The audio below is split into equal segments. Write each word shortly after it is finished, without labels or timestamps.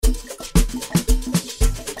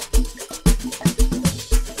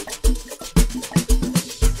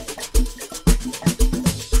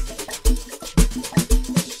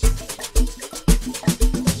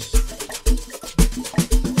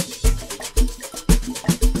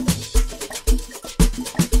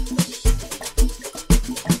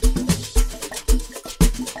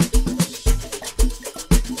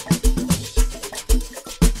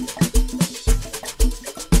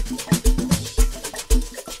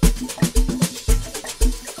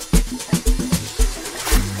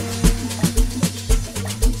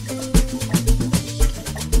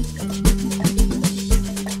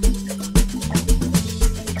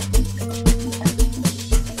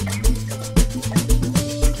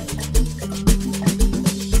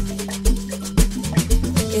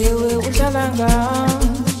malanga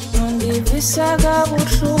ungivisa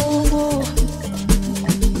kabuhlungu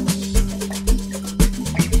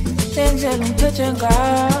indlela ungiphethe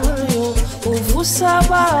ngayo uvusa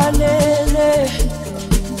balele.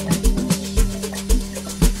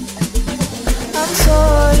 I'm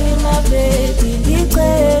sorry my baby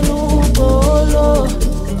ngicela uxolo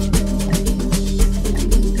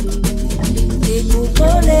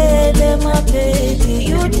ngikuxolele my baby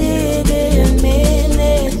you didn't mean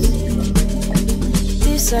it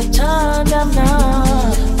ndisathanda mna.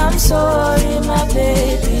 I'm sorry my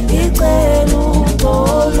baby ngicela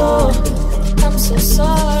uxolo I'm so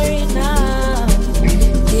sorry now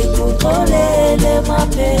ngikuxolele my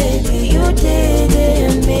baby you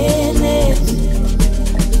didn't mean it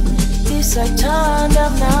ndisathanda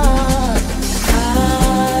mna.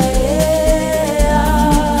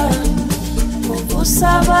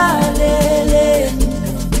 Usabalele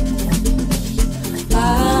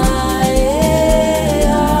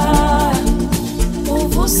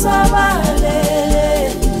uvusabalele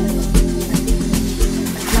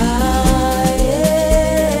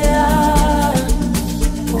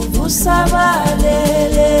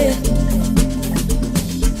uvusabalele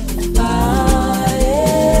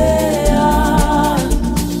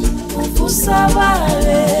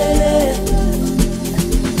uvusabalele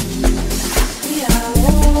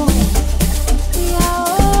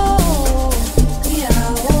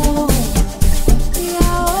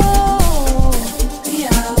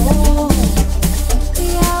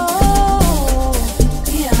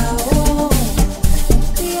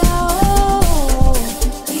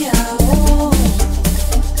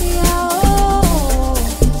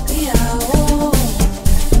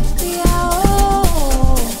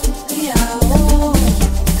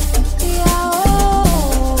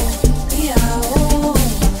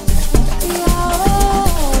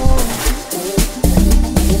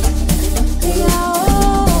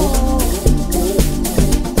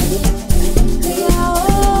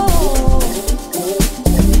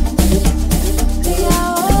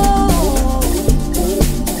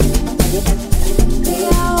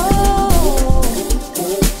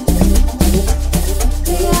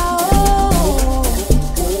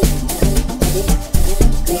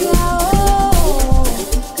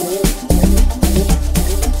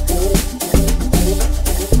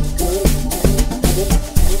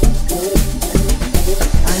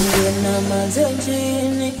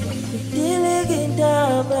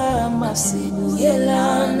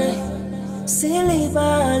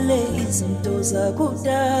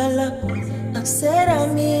I said I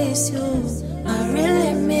miss you, I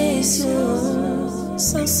really miss you.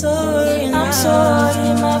 So sorry now. I'm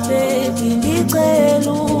sorry my baby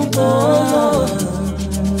ngicela uxolo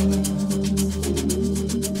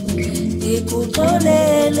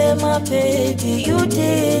ngikuxolele my baby you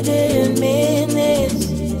didn't mean it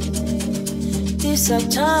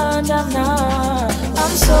ndisathanda mna.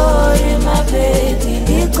 I'm sorry my baby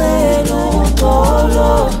ngicela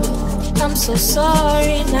uxolo I'm so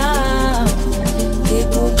sorry now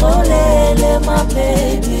ngikuxolele my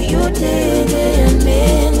baby you didn't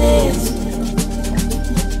mean it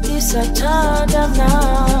ndisathanda mna.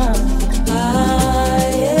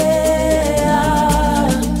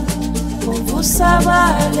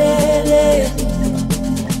 Uvusabalele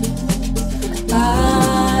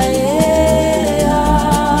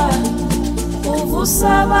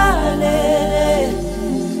uvusabalele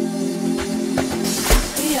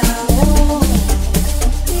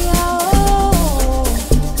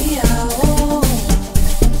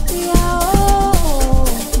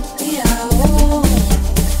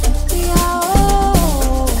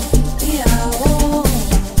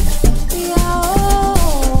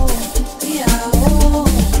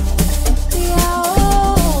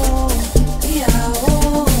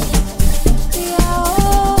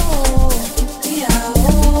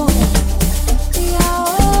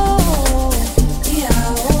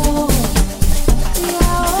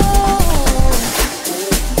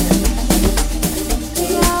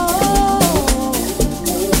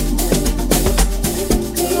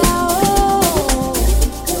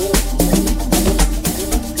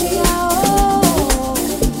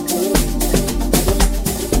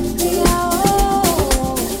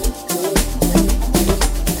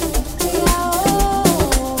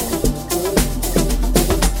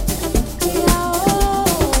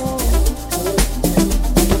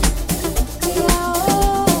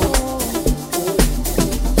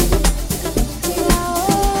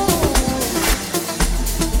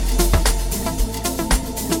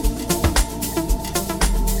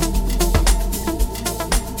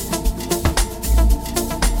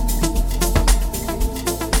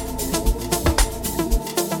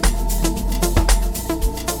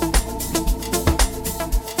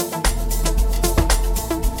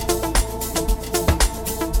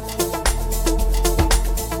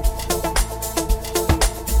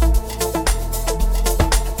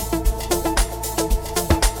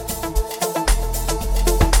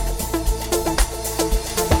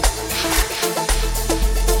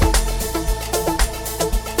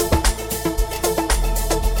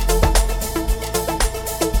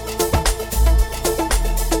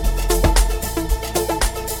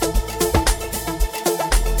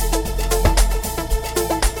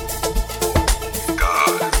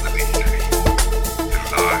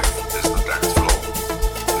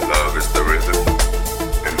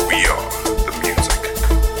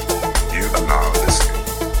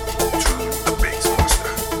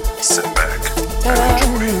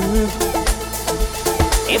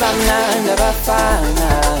bafana.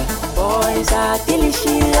 Boys are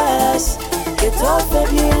delicious. Get off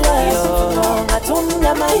fabulous.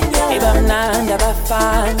 Ngathumya manya. Ibamnanda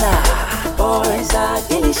bafana. Boys are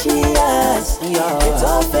delicious. Get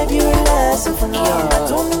off fabulous.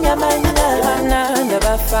 Ngathumya manya. Ibamnanda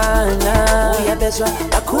bafana. Uyabezwa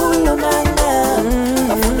kakhulu manya.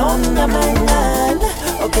 Bafunomya manya.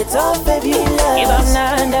 Get off fabulous.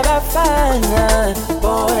 Ibamnanda bafana.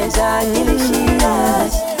 Boys are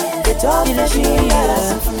delicious. Get off delicious.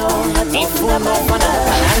 Ifuna mwana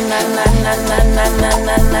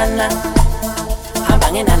na hamba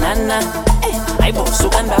ngenanana ayibo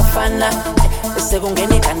suka bafana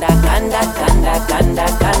sekungena ikanda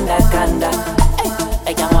kanda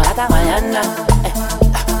ekamorata mayana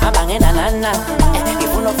hamba ngenanana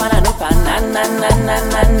ifuna ufana nobanana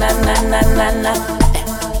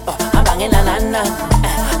hamba ngenanana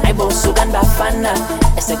ayibo suka bafana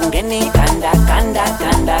sekungena ikanda kanda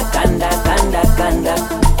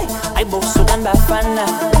ayibo suka bafana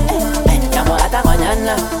yamorata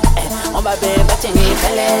mayana Oba beba tingi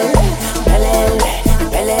pelele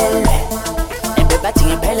beba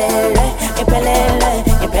tingi pelele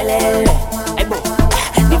Aibo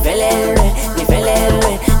ni pelele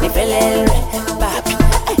papi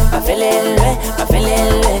pafelele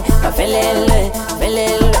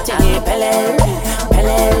tingi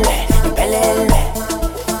pelele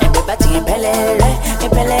beba tingi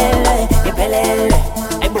pelele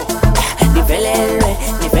Aibo ni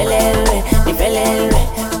pelele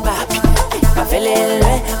papi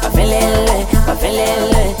pafelele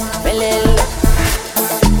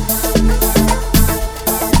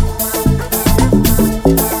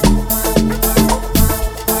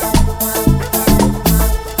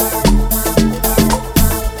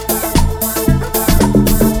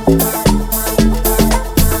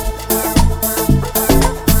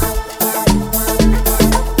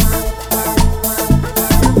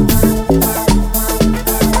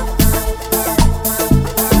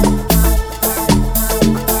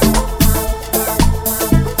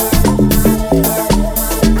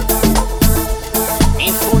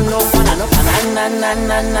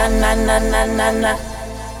na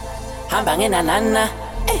hamba ngenanana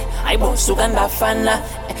ayibo suka bafana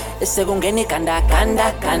sekungena ikanda kanda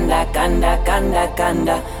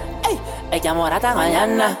ekamorata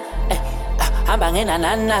mayana hamba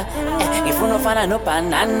ngenanana ngifuna ufana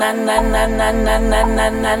nobanana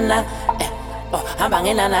hamba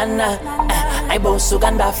ngenanana ayibo suka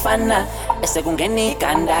bafana sekungena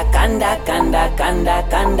ikanda kanda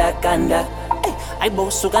ayibo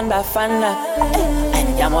suka bafana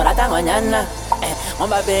yamorata mayana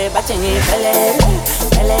Oba beba tingi pelele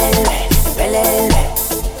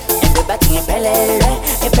beba tingi pelele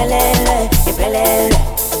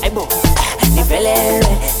Aibo ni pelele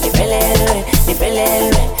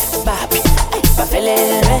papi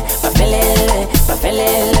pafelele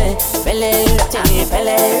tingi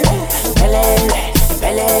pelele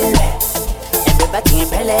beba tingi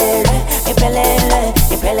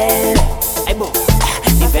pelele Aibo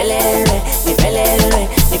ni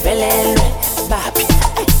pelele papi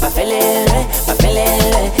pafelele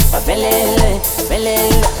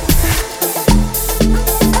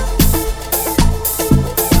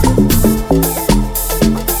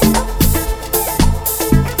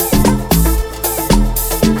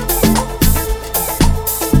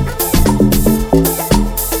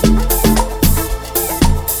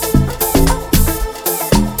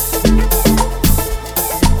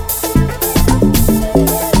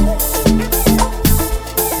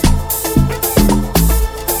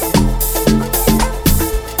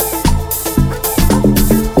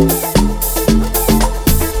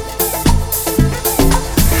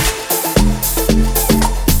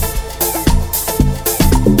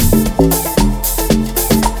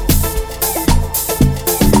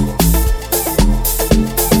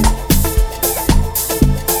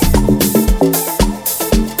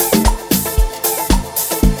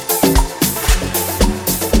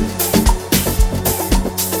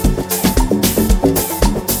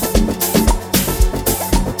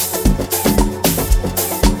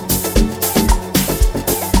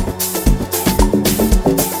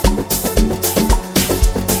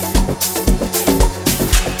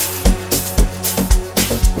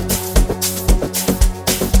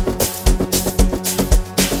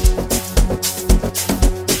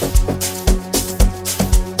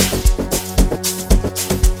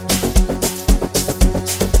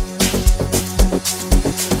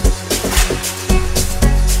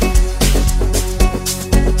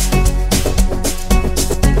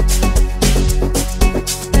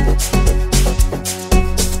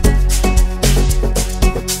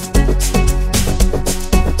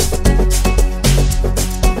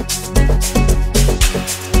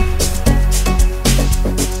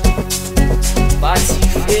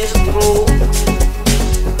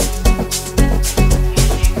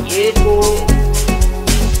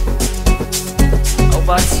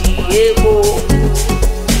ayebo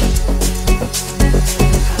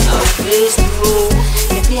avestro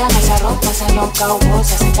Piano esa ropa, se nunca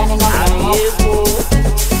usa, se están en ayebo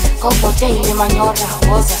Copote y manyorra,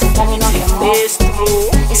 rosa, se están en avestro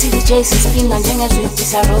Ese DJ se spina, llena su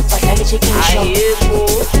esa ropa, dale chicken show ayebo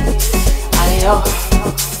Ayo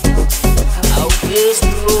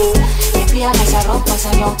avestro Piano esa ropa,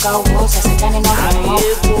 se nunca usa, se están en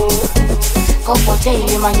ayebo Copote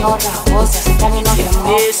y manyorra, rosa, se están en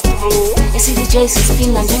avestro Ese DJ se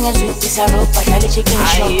spina, llena su esa ropa, dale chicken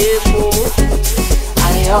show ayebo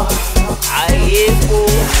Ayo ayebo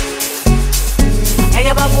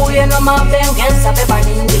Ella babuye noma bengeza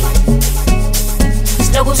bebaningi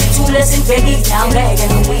Siloku sithule sibhekile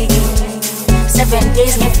angeke ngiwiki 7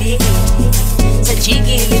 days ngeviki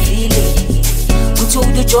Sajikile vili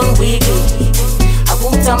Umthudu John Wick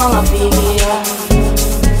Akuthama ngaviki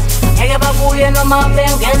Ella babuye noma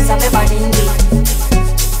bengeza bebaningi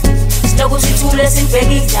Siloku sithule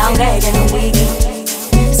sibhekile angeke ngiwiki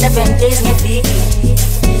 7 days ngeviki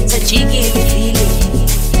Sajikile vili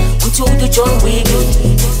Umthudu John Wick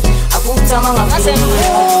Akuthama ngaviki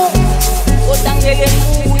Kodangeke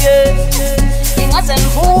ngibuye Ingaze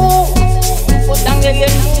ngivu Kodangeke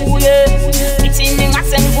ngibuye Ithini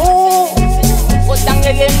ngase ngivu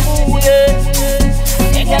Kodangeke ngibuye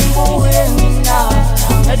Ngeke ngibuye mina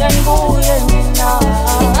Ngeke ngibuye mina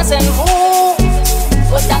Ingaze ngivu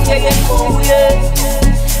Kodangeke ngibuye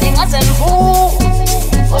Ingaze ngivu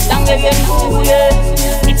Kodangeke ngibuye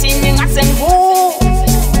Ithini ngase ngivu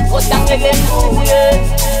Kodangeke ngibuye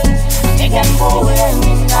Ngeke ngibuye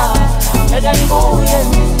mina Ngeke ngibuye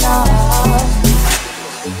mina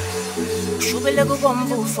Ushubele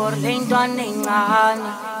kubomvu for le ntwana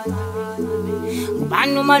encane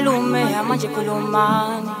Ubani umalume manje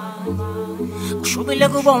khulumani Ushubele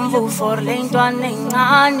kubomvu for le ntwana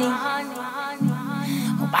encane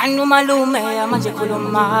Ubani umalume manje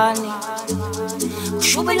khulumani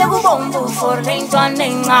Ushubele kubomvu for le ntwana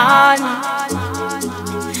encane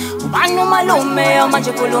Ubani umalume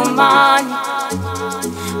manje khulumani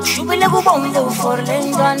Ushubele kubomvu for le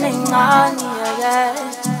ntwana encane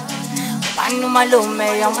Ubani umalume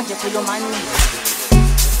manje khulumani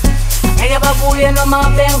Ngeke babuye noma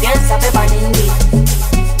bengeza bebaningi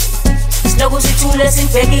Siloku sithule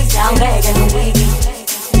sibhekile angeke ngiwiki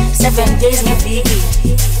 7 days ngeviki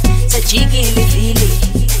Sajikile vili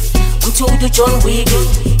Umthudu John Wick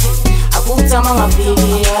Akuthama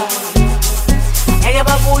ngaviki Ngeke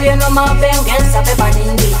babuye noma bengeza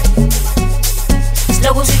bebaningi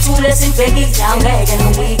Siloku sithule sibhekile angeke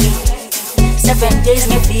ngiwiki 7 days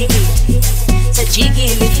ngeviki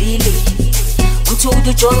Sajikile vili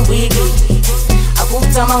Umthudu John Wick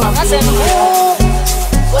Akuthama ngaviki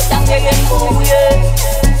Kodangeke ngibuye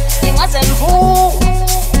Ingaze ngivu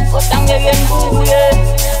Kodangeke ngibuye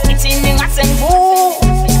Ithini ngase ngivu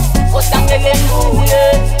Kodangeke ngibuye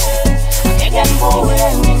Ngeke ngibuye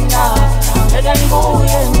mina Ngeke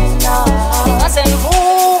ngibuye mina Ingaze ngivu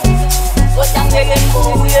Kodangeke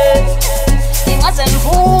ngibuye Ingaze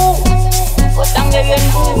ngivu Kodangeke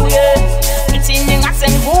ngibuye Ithini ngase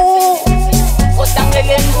ngivu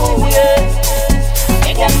Kodangeke ngibuye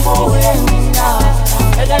Ngeke ngibuye mina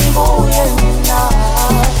Ngeke ngibuye mina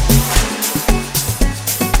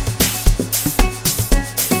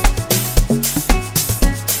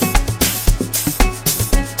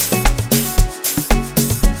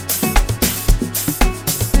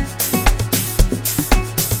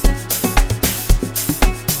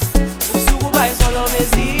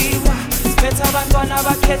Abantwana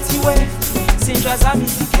abakhethiwe Sinjwa zami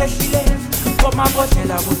zikhehlile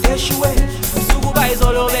Komabhodlela kudeshiwe Usuku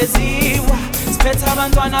bayizolo beziwa Siphethe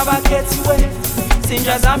abantwana abakhethiwe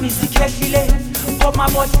Sinjwa zami zikhehlile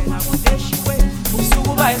Komabhodlela kudeshiwe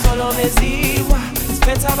Usuku bayizolo beziwa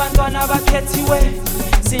Siphethe abantwana abakhethiwe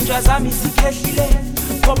Sinjwa zami zikhehlile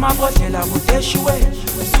Komabhodlela kudeshiwe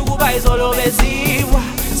Usuku bayizolo beziwa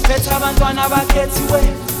Siphethe abantwana abakhethiwe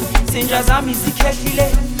Sinjwa zami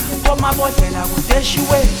zikhehlile Komabhodlela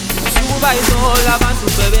kudeshiwe Usuku bayizola abantu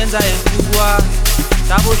bebenza ezibukwa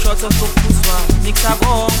Double shots of focuswa Mixa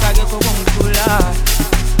konke akekho kongidlula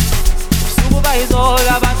Usuku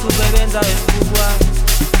bayizola abantu bebenza ezibukwa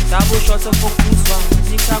Double shots of focuswa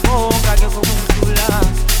Mixa konke akekho kongidlula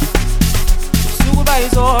Usuku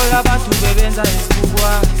bayizola abantu bebenza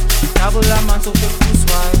ezibukwa Double amounts of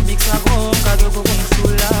focuswa Mixa konke akekho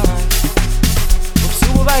kongidlula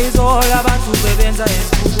Usuku bayizola abantu bebenza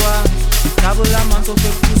ezibukwa Double amounts of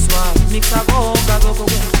focuswa Mixa konke akekho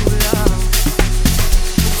kongidlula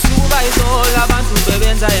Usuku bayizola abantu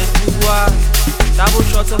bebenza ezibukwa Double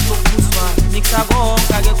shots of focuswa Mixa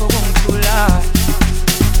konke akekho kongidlula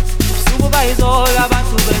Usuku bayizola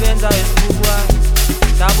abantu bebenza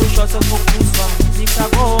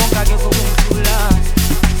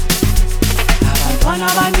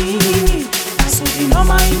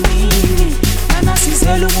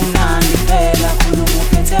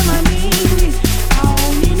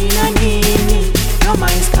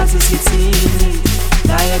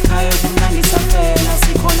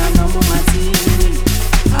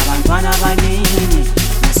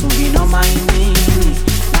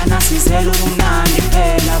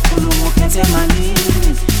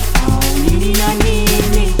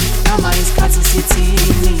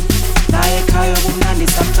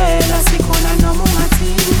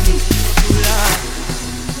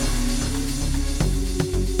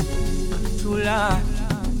Tula,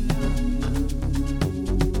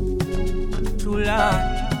 Tula,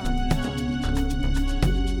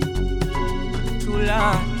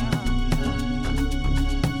 Tula,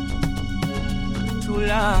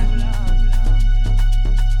 Tula.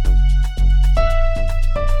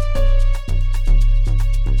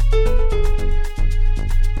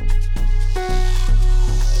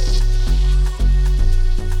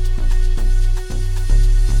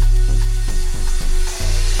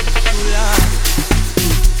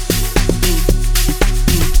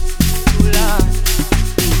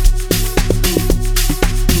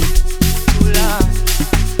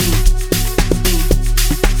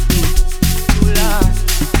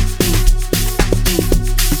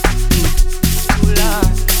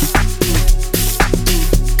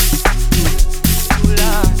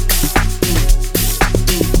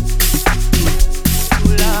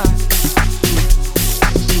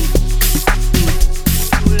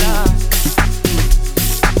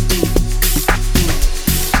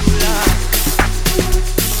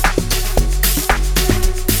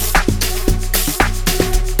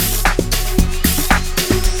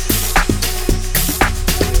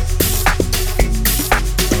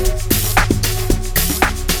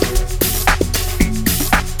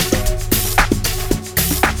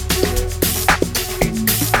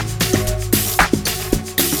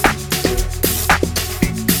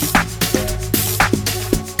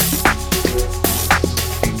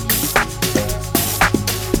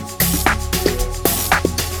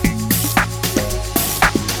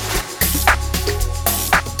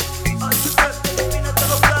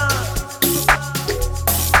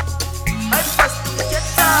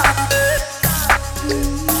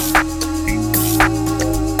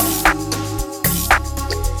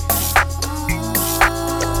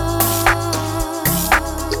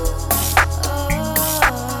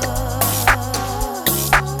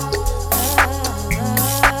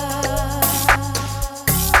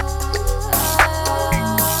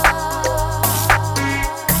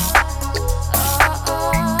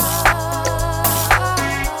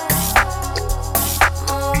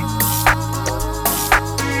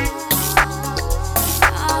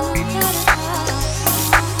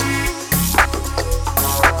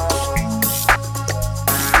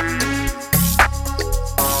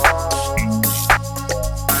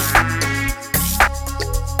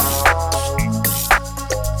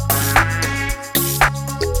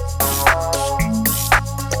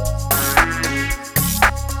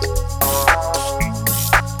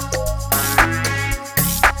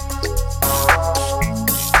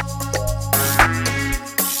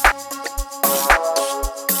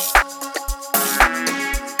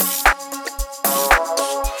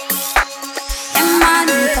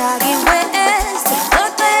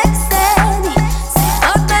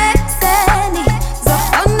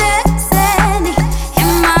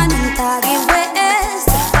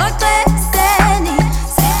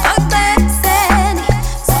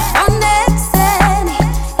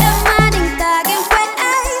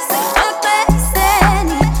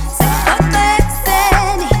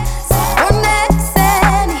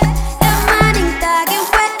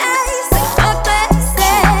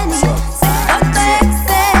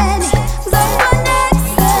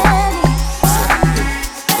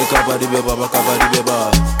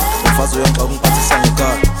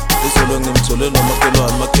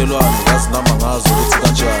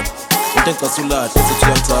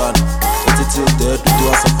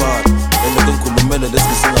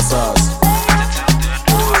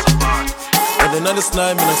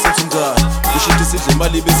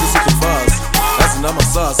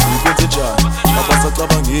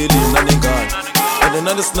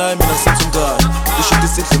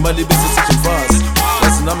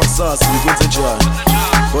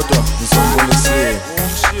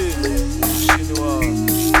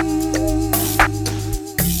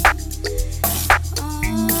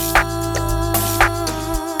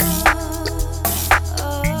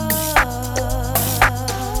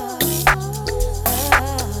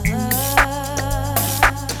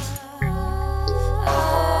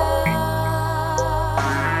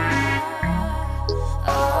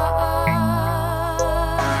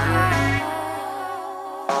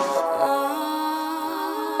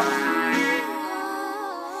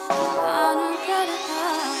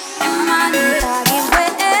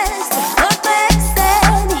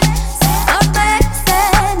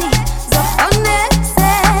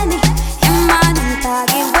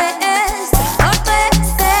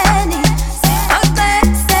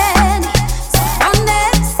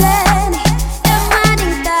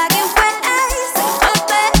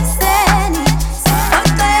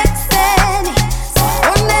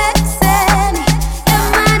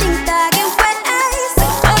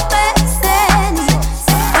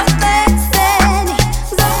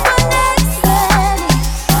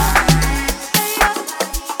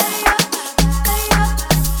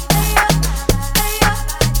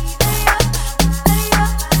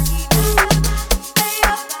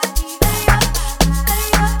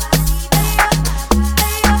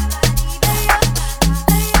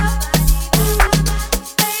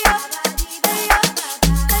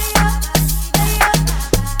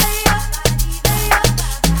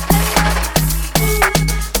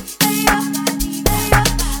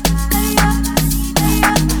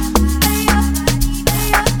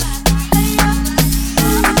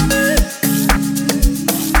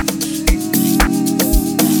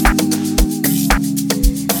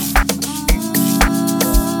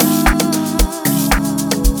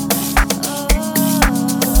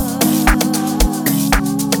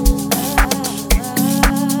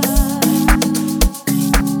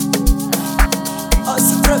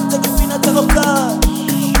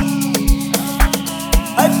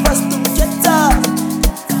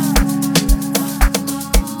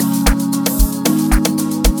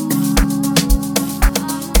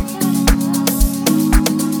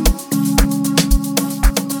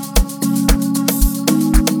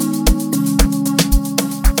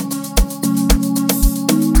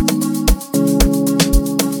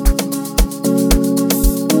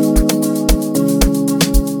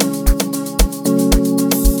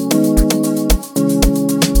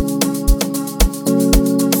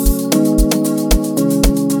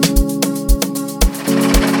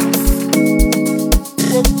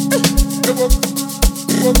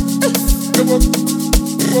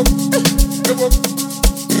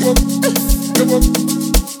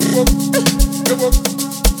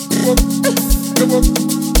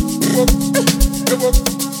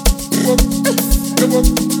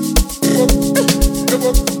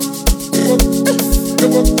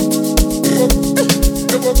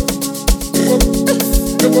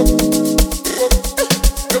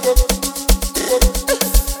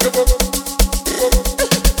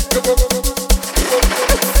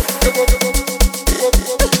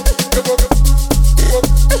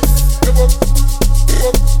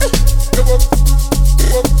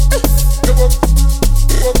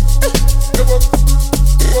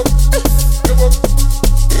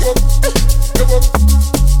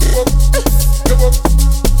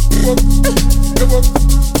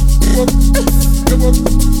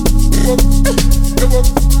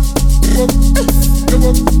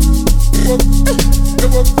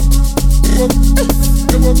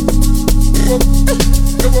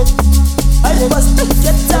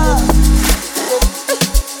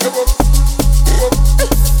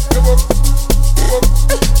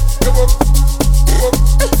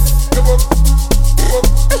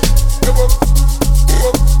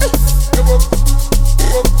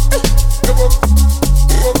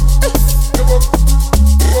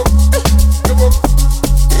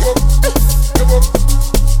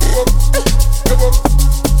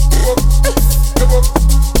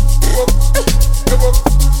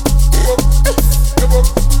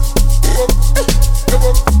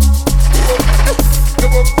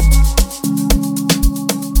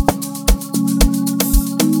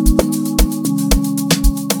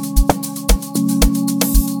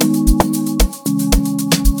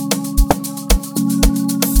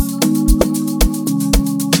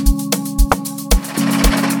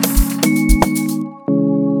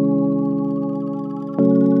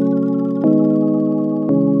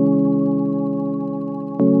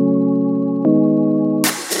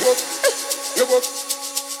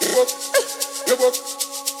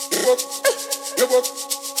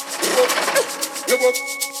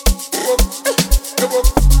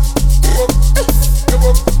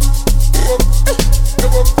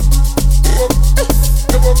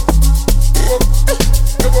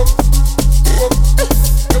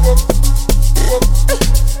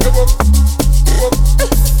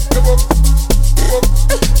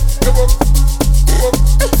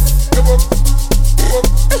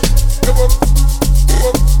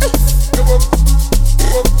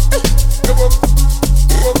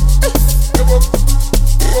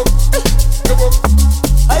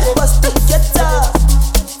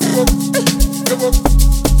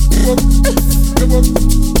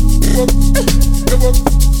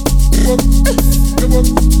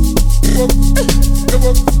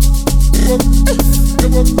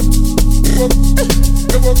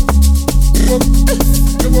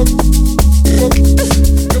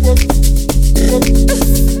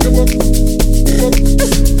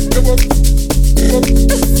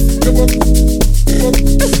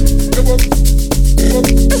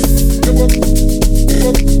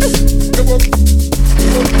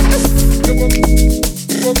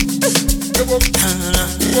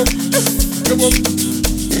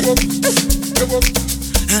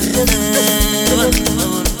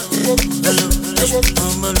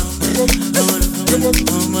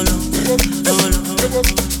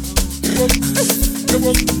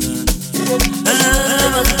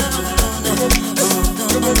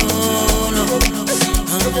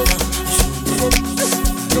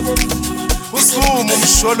 Usumu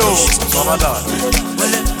msholo zabalala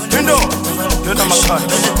Indo Yona makhaya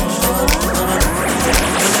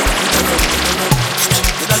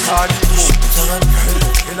Ila khali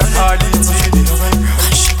Ila khali tini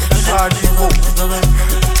Ila khali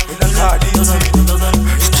Ila khali tini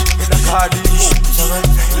Ila khali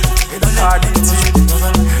Ila khali tini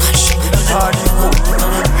Ila khali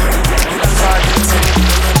Ila khali tini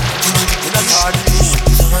Ila khali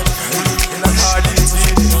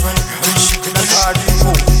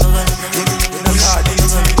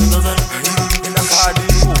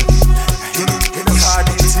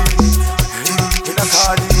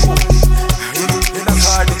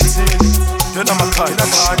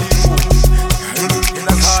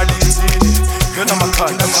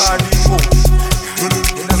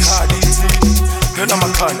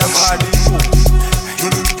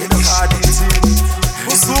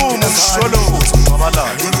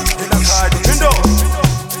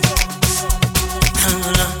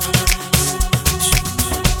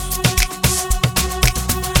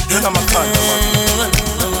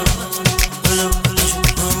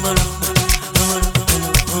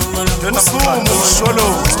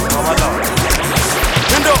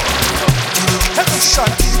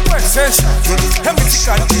Kanti kwenzesha Engithi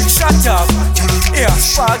kanti shut up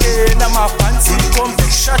Iyafake namaphansi kombe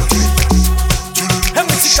shut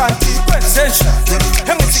Engithi kanti kwenzesha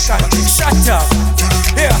Engithi kanti shut up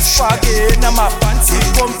Iyafake namaphansi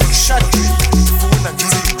kombe shut Funa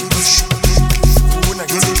ngithi Funa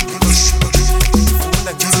ngithi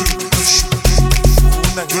Funa ngithi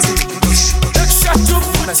Funa ngithi Ekshatu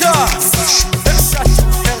futa Ekshatu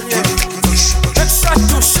herye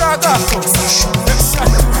Ekshatu shagako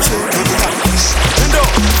Ekshatu cheka Ndo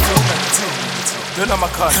Dona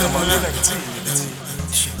makhanda mangena ngithini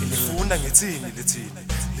Lifuna ngithini lithini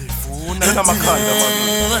Lifuna Dona makhanda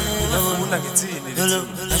mangena Lifuna ngithini Lifuna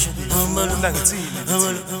ngithini Lifuna ngithini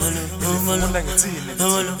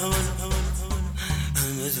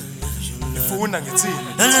Lifuna ngithini Lifuna ngithini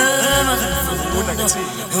Lifuna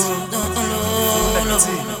ngithini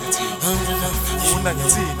Lifuna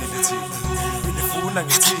ngithini Lifuna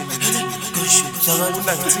ngithini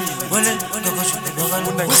Funa ngithini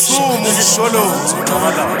Funa ngisumu ngisholo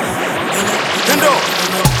ngicabala Ndo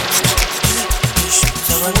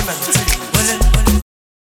Funa ngithini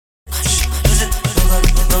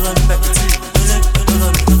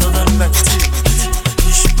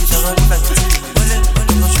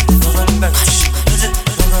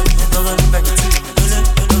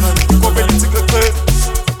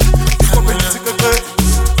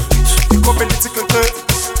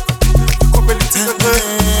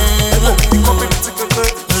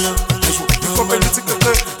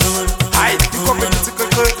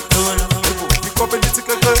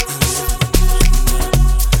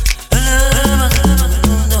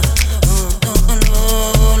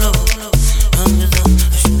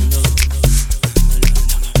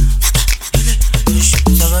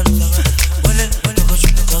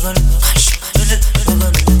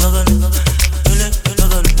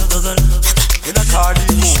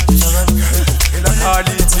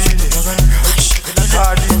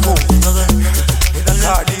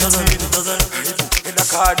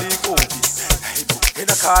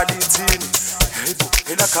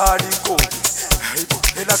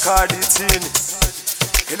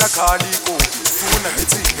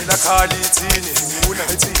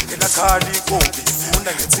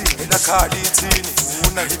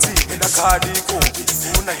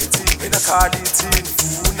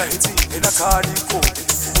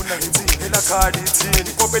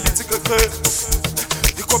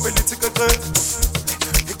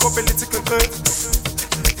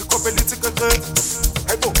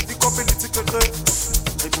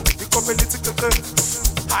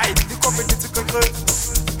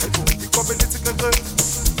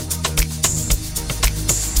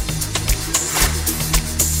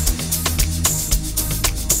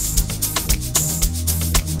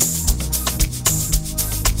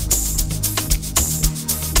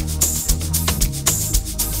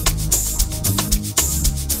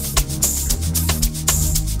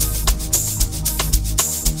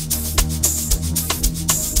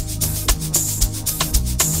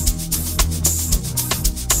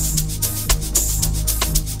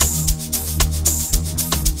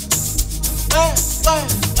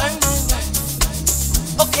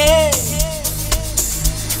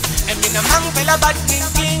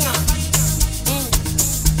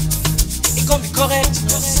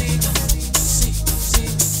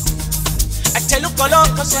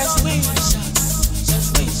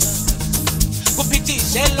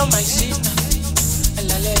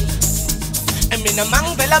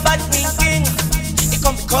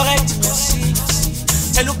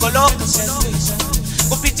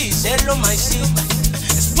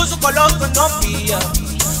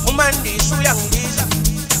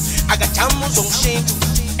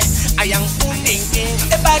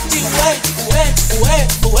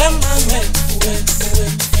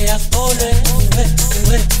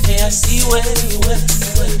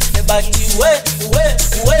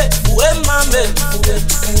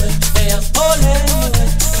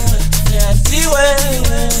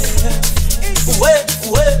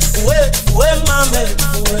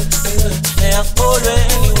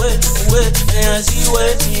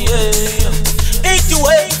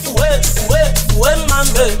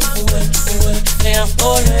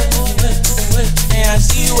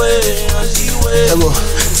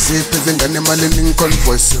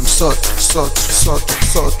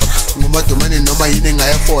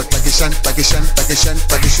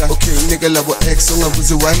Okay, nigga labo X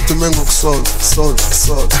ungabuzi one dume ngokusolve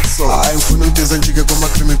hayi ngifuna ukudeza njike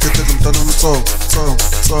kwamacrime ngiphethe umntwana umthongo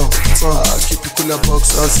keep it cool box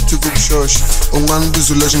asithi kubushosha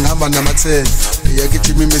ungangibiza lo ngihamba nama10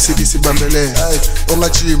 yakijimi Mercedes ibambele hayi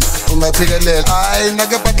ongajima ongaphekelela hayi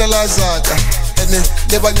nake batalazaka ene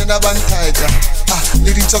le banyana ba nthaika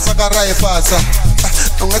le dintho tsa ka ra e fatsa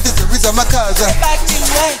o ngati tsebiza amakhaza bathi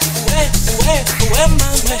we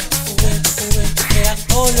mame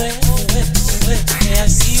uyakholwe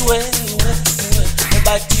uyasiwe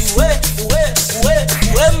bathi we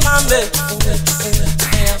mame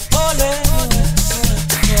uyakholwe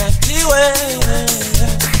uyasiwe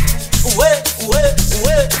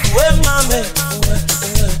we mame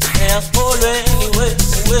uyakholwe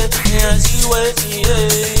uyasiwe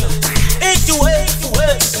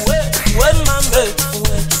we mame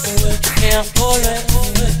uyakholwe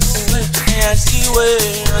uyasiwe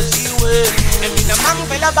mina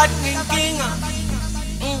mangivela bathi nginkinga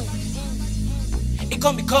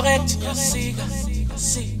ikombi correct ngiyasika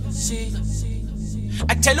sika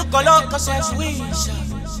athela ugoloko siyazwisha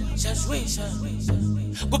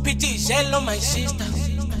kuphithizelo my sister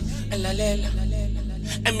elalela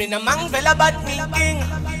mina mangivela bathi nginkinga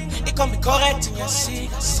ikombi correct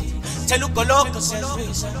ngiyasika athela ugoloko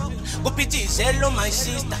siyazwisha kuphithizelo my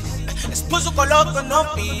sister esiphuza ugoloko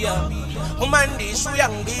nobhiya umandisi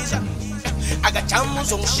uyangibiza akajama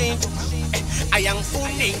uzongishintsha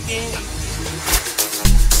ayangifuni inkinga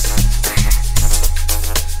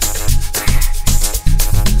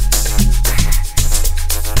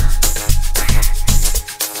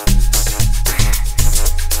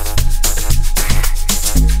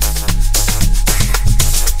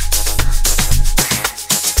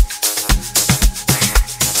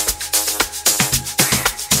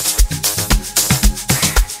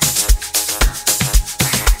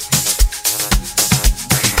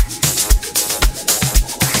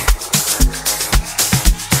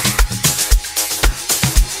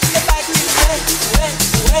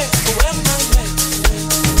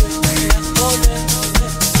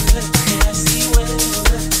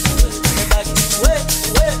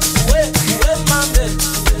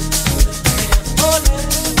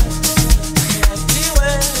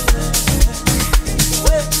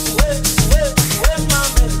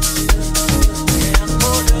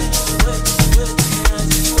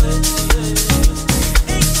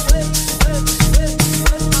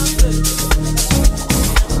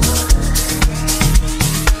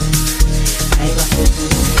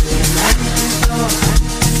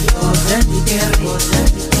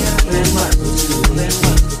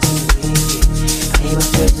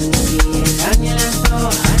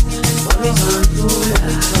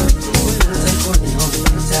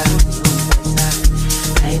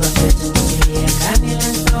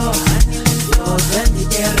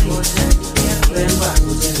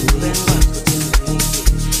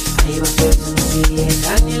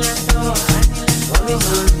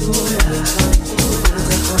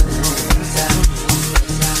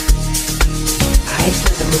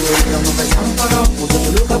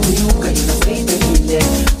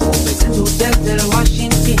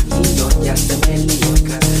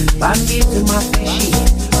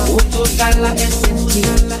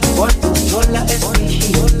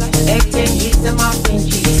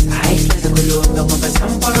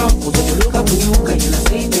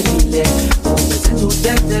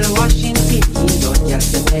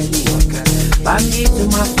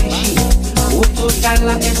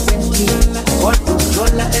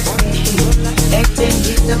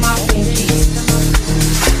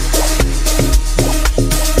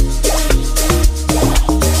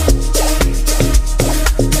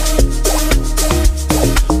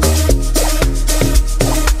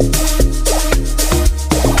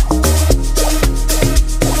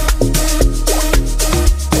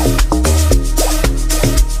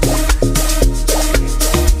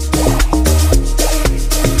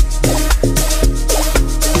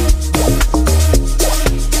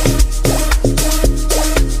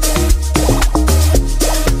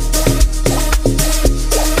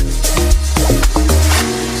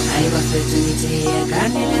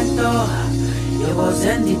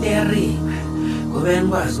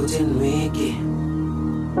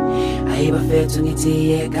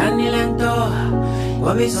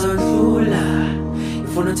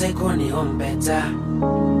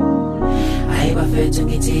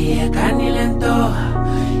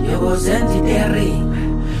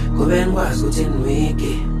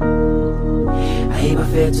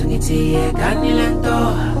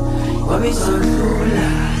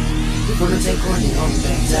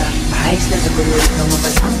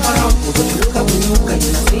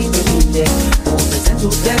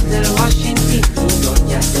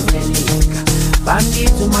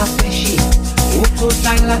Bandito, my fishy,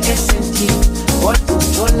 usuhlala esentini kodwa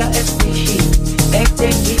uzola espeshi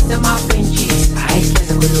ekutengisa ama-benches hayi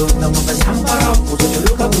sihleze kulunga ngoba zihambara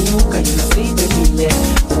uzojuluka kunyuka yinasibekile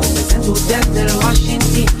ubesenza udenzel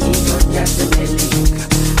Washington indoda yasemelika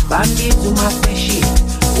bambiza umafeshi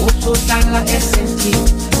usuhlala esentini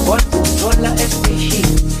kodwa uzola espeshi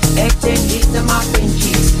ekutengisa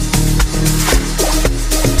ama-benches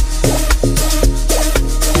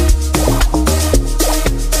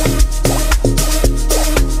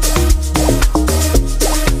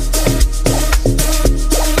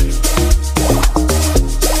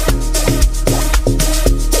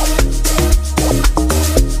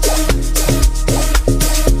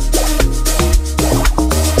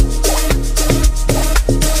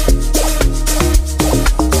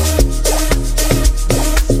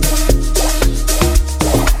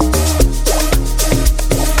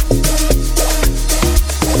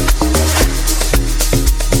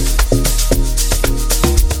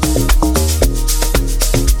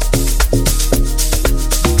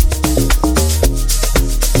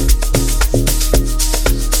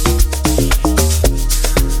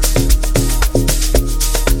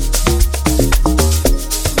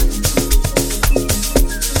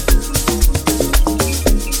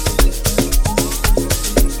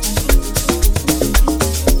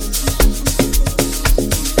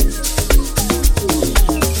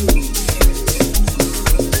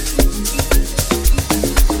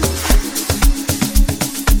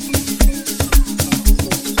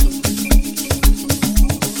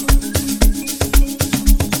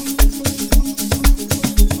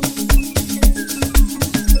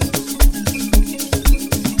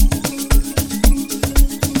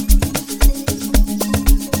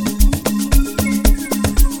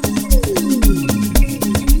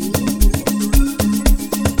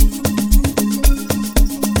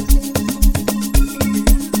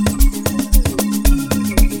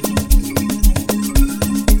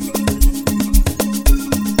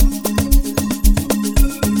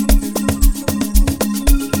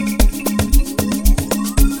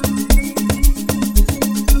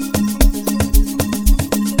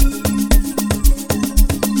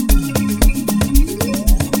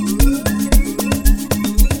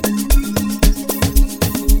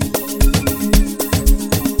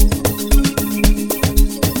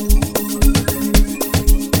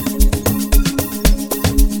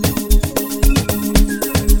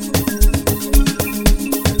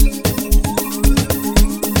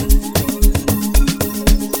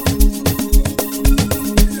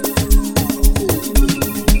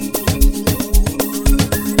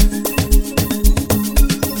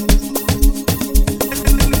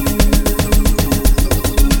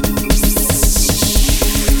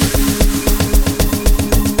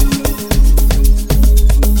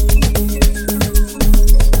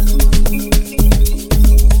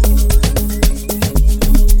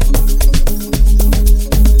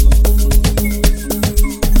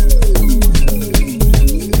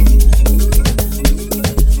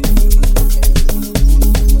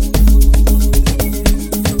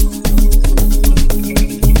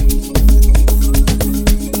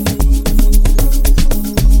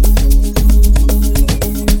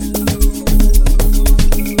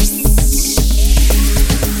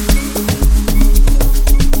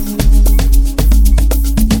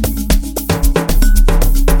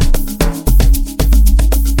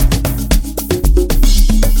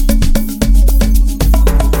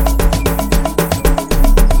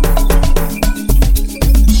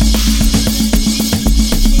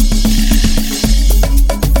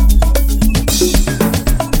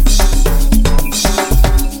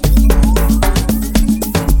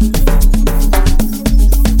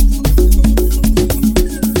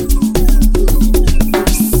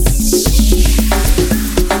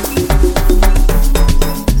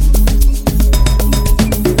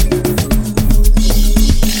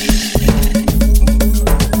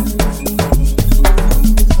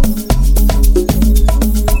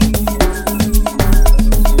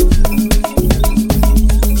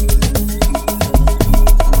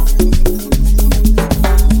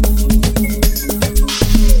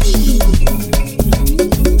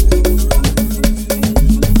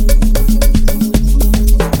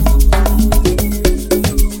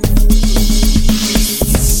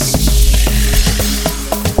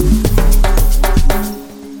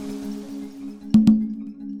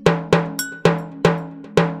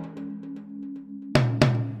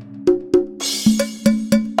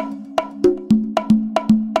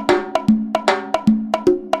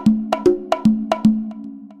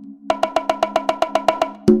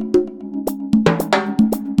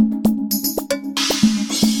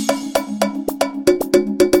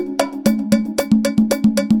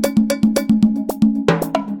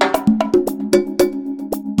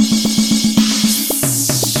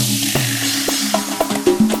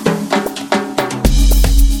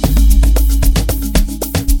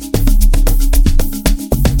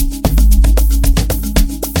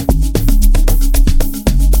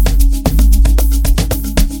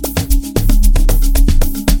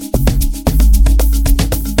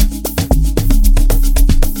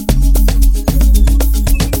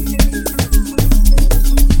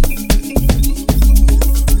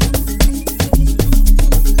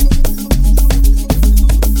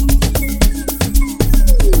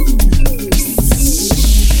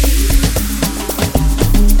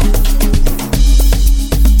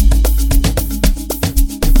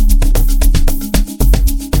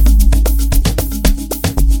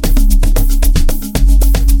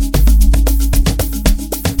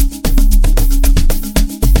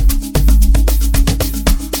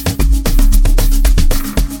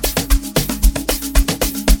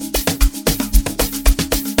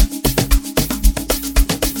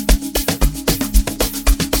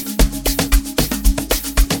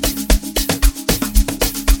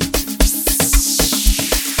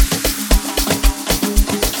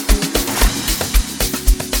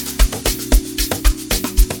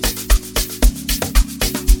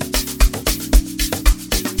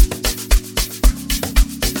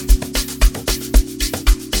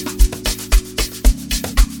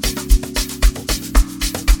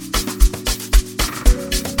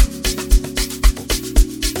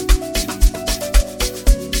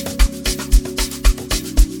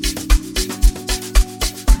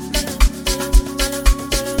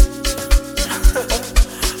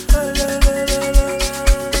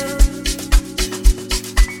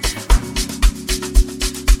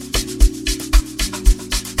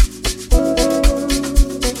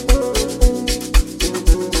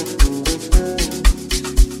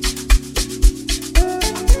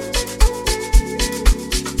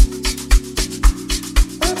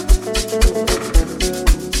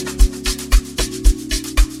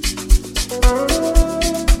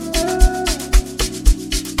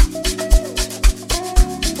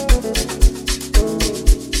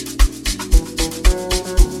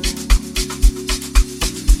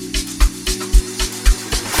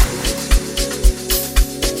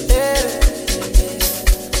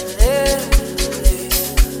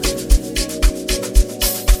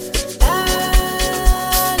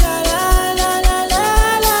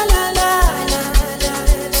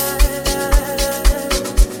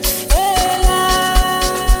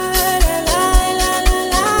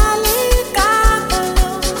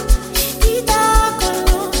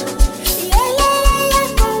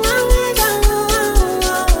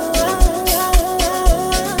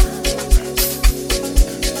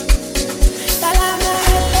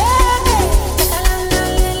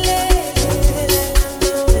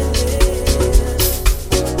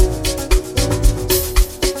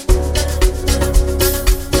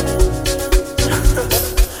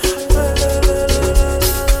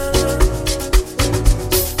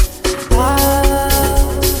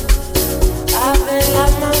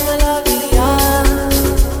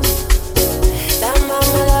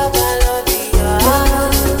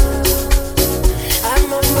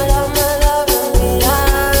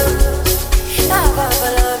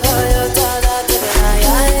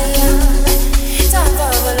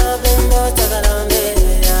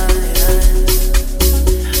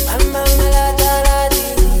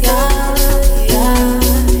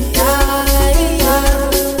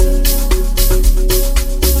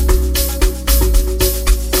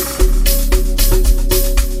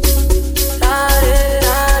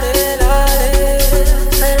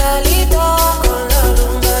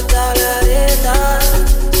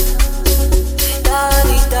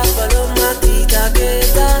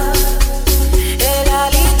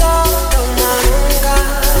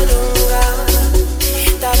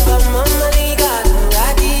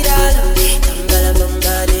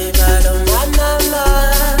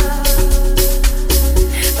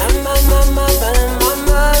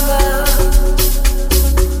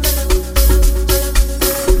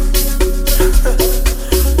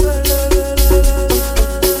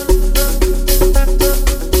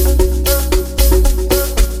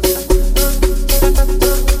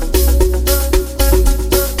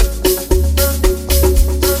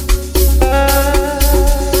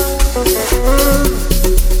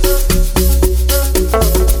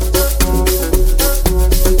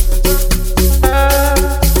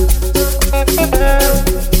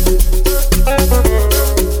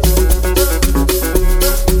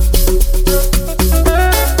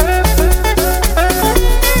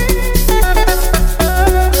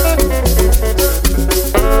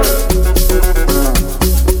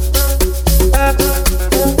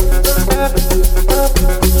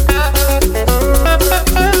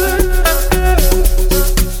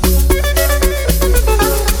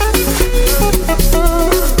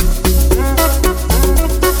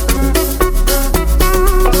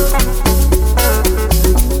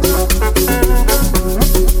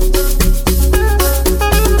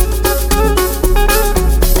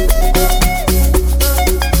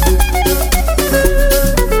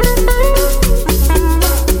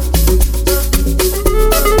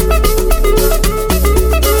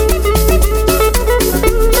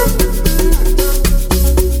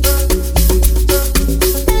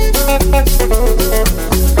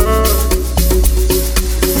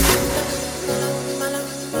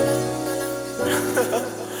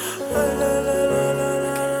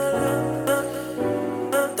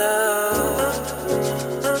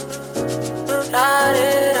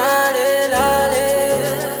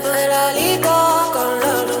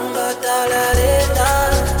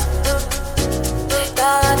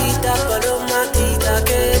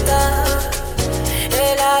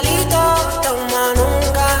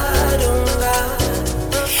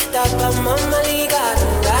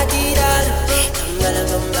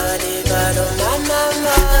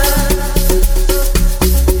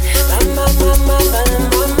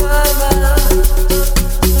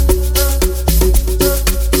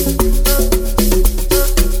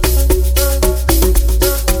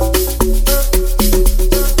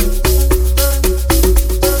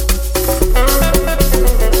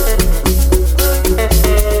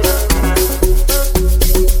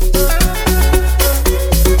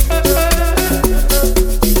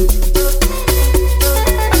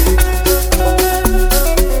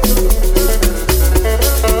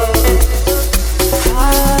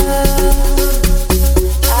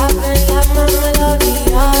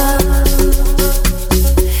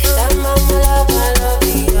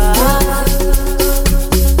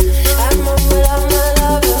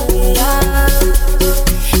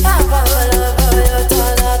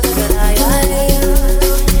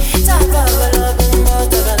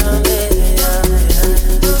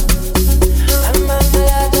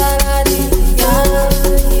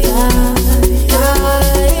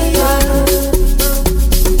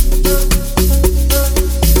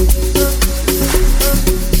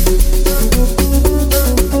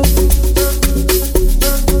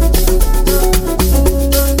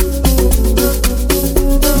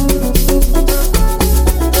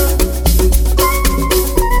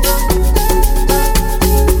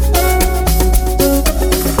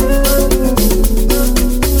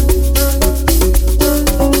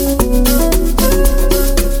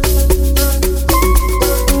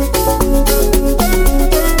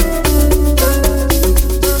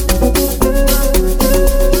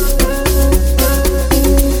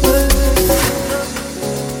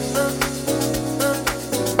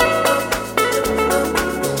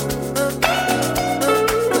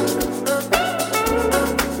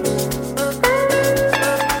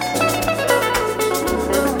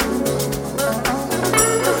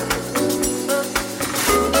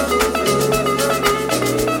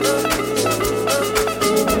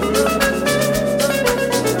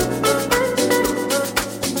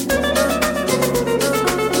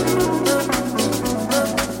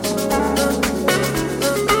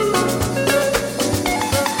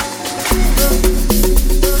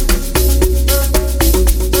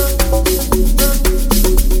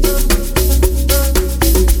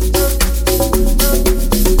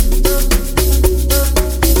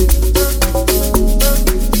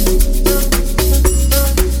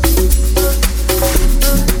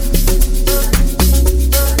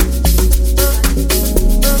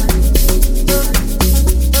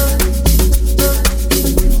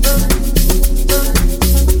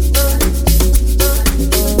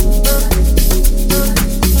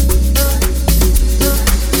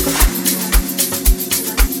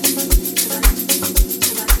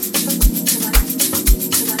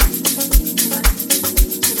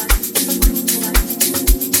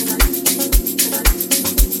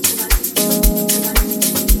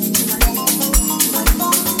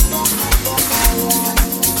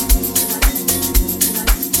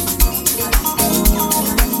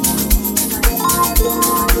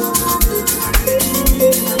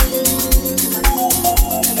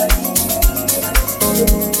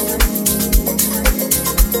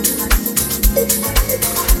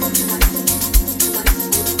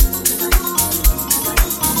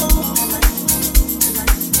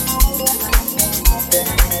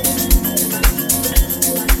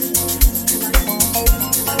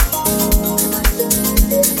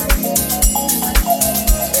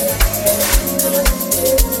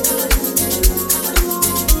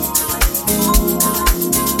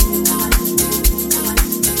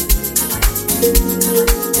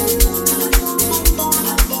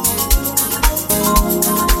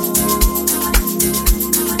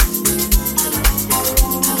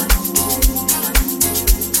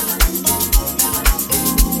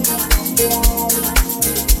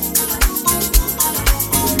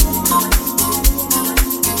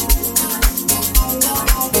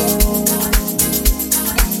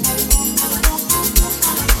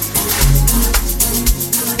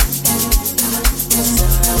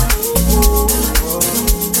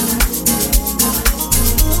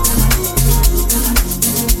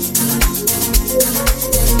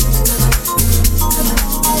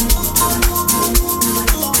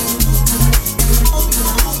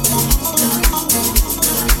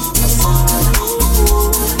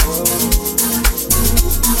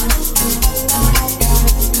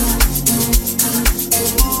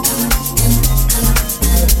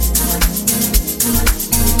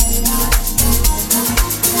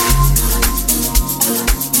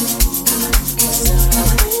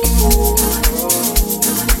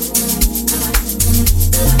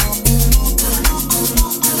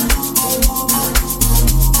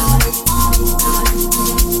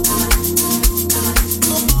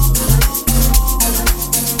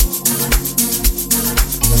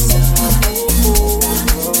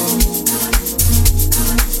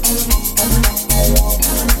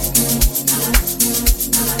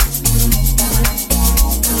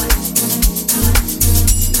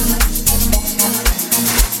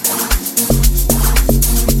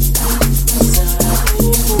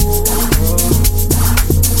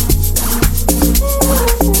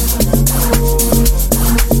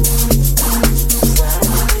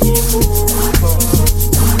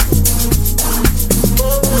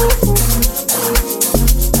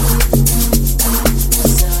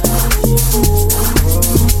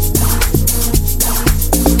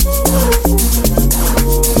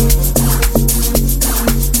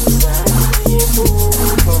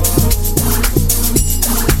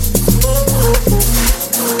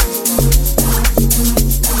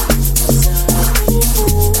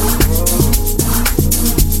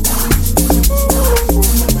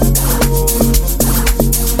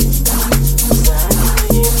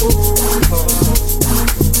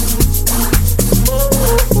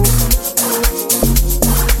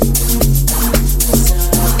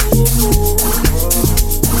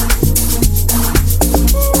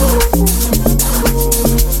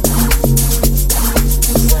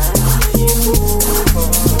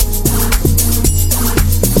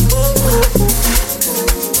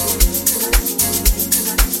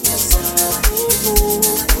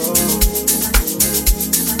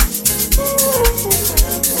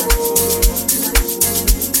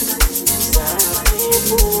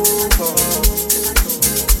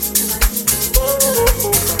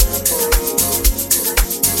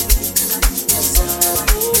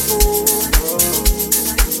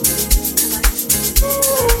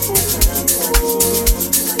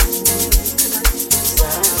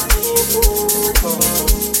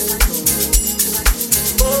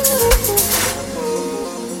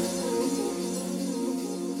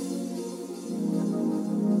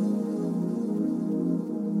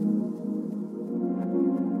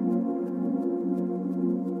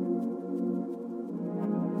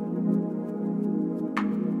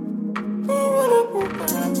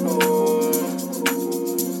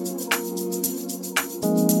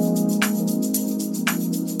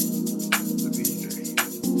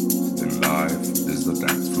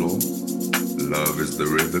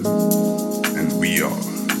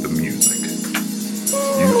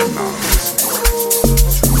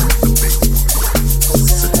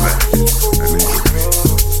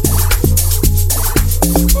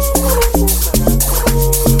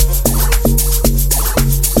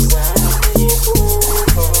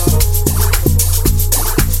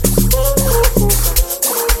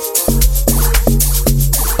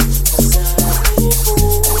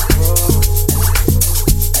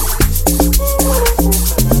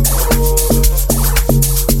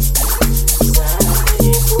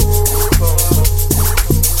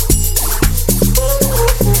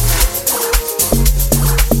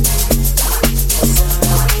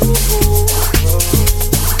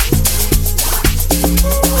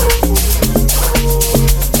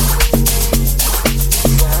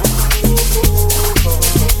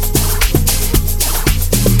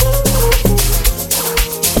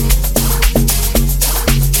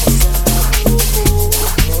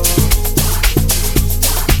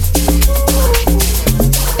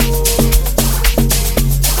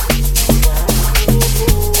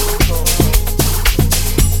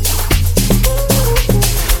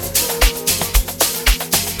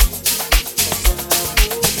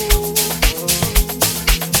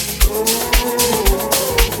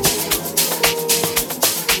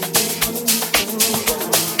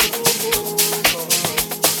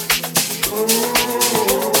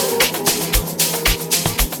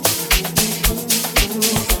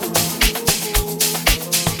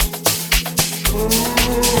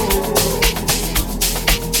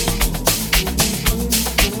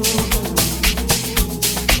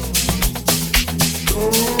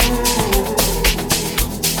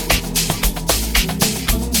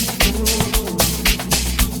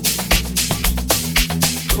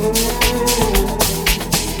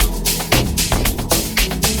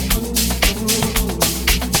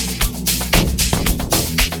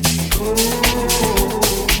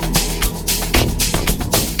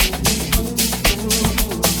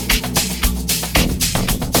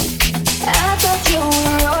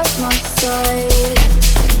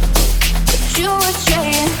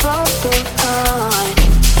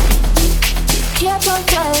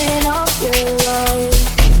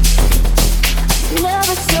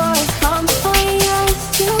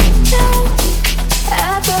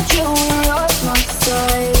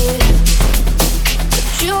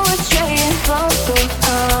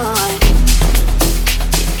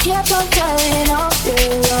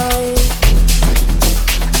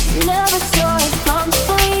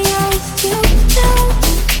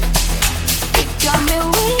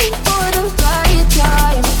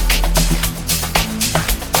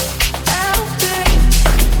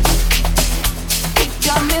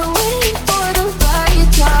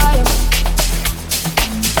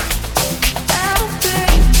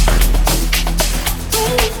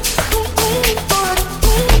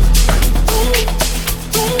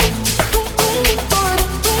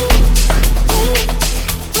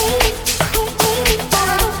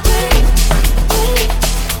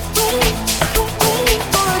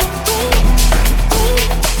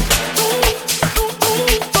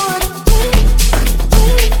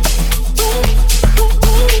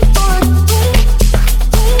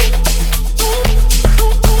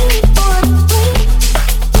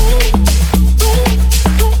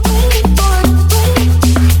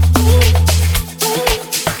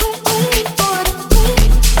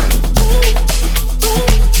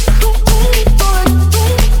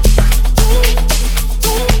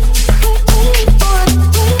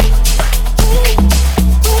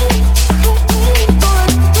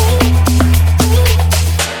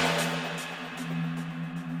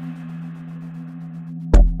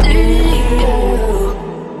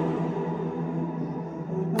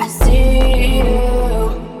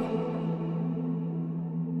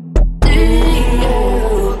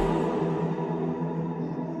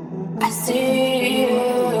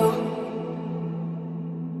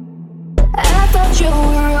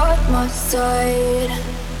my side,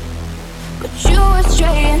 but you were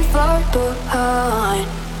straying far behind.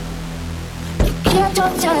 You kept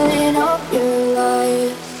on telling all your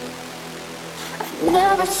lies. I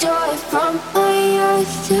never saw it from my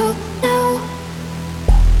eyes till now.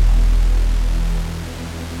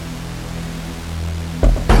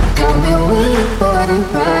 Got me waiting for the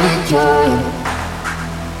right time.